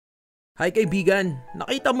Hi kaibigan,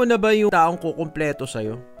 nakita mo na ba yung taong kukumpleto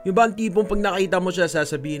sa'yo? Yung ba ang tipong pag nakita mo siya,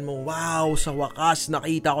 sasabihin mo, wow, sa wakas,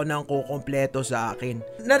 nakita ko na ang kukumpleto sa akin.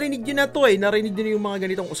 Narinig nyo na to narinig nyo na yung mga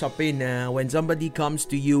ganitong usapin na when somebody comes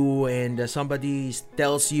to you and somebody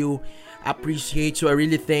tells you, appreciate you, I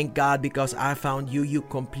really thank God because I found you, you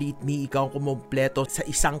complete me, ikaw ang kumumpleto sa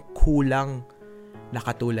isang kulang na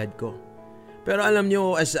katulad ko. Pero alam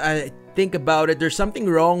nyo, as I think about it, there's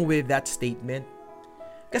something wrong with that statement.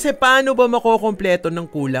 Kasi paano ba makokompleto ng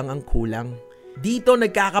kulang ang kulang? Dito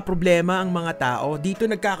nagkakaproblema ang mga tao. Dito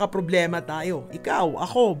nagkakaproblema tayo. Ikaw,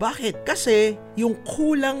 ako, bakit? Kasi yung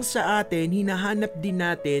kulang sa atin, hinahanap din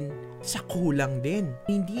natin sa kulang din.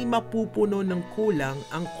 Hindi mapupuno ng kulang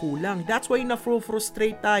ang kulang. That's why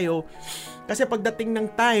na-frustrate tayo. Kasi pagdating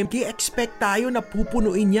ng time, i-expect tayo na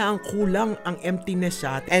pupunuin niya ang kulang, ang emptiness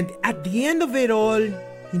sa atin. And at the end of it all,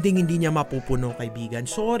 hindi niya mapupuno, kaibigan.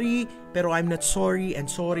 Sorry, pero I'm not sorry, and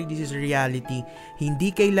sorry, this is reality.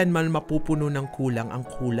 Hindi kailanman mapupuno ng kulang ang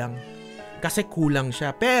kulang. Kasi kulang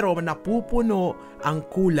siya. Pero napupuno ang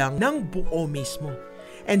kulang ng buo mismo.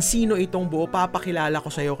 And sino itong buo? Papakilala ko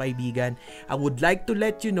sa iyo, kaibigan. I would like to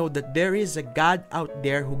let you know that there is a God out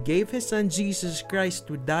there who gave His Son Jesus Christ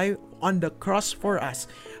to die on the cross for us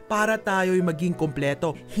para tayo'y maging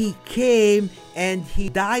kompleto. He came and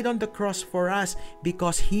He died on the cross for us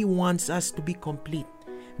because He wants us to be complete.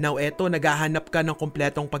 Now eto, naghahanap ka ng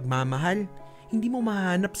kompletong pagmamahal. Hindi mo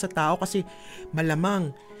mahanap sa tao kasi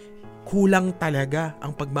malamang kulang talaga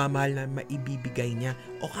ang pagmamahal na maibibigay niya.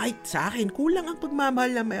 O kahit sa akin, kulang ang pagmamahal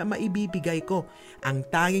na maibibigay ko. Ang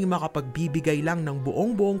tanging makapagbibigay lang ng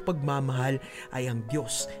buong pagmamahal ay ang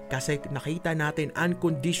Diyos. Kasi nakita natin,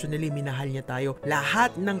 unconditionally minahal niya tayo.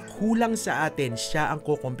 Lahat ng kulang sa atin, siya ang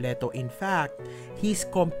kukompleto. In fact, His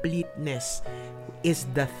completeness is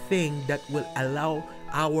the thing that will allow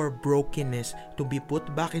our brokenness to be put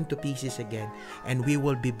back into pieces again, and we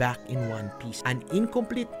will be back in one piece. An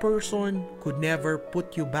incomplete person could never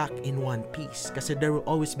put you back in one piece kasi there will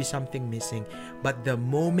always be something missing. But the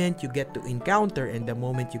moment you get to encounter and the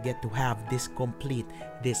moment you get to have this complete,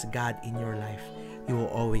 this God in your life, you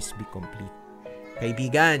will always be complete.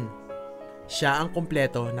 Kaibigan, siya ang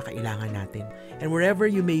kompleto na kailangan natin. And wherever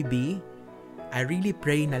you may be, I really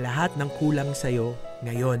pray na lahat ng kulang sa'yo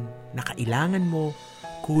ngayon na kailangan mo,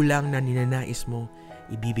 kulang na ninanais mo,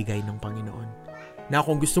 ibibigay ng Panginoon. Na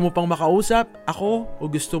kung gusto mo pang makausap ako o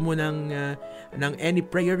gusto mo ng any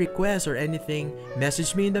prayer request or anything,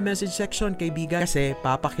 message me in the message section, kaibigan, kasi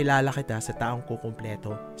papakilala kita sa taong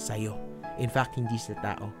kukumpleto sa'yo. In fact, hindi sa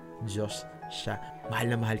tao, Diyos siya. Mahal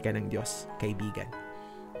na mahal ka ng Diyos, kaibigan.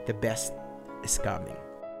 The best is coming.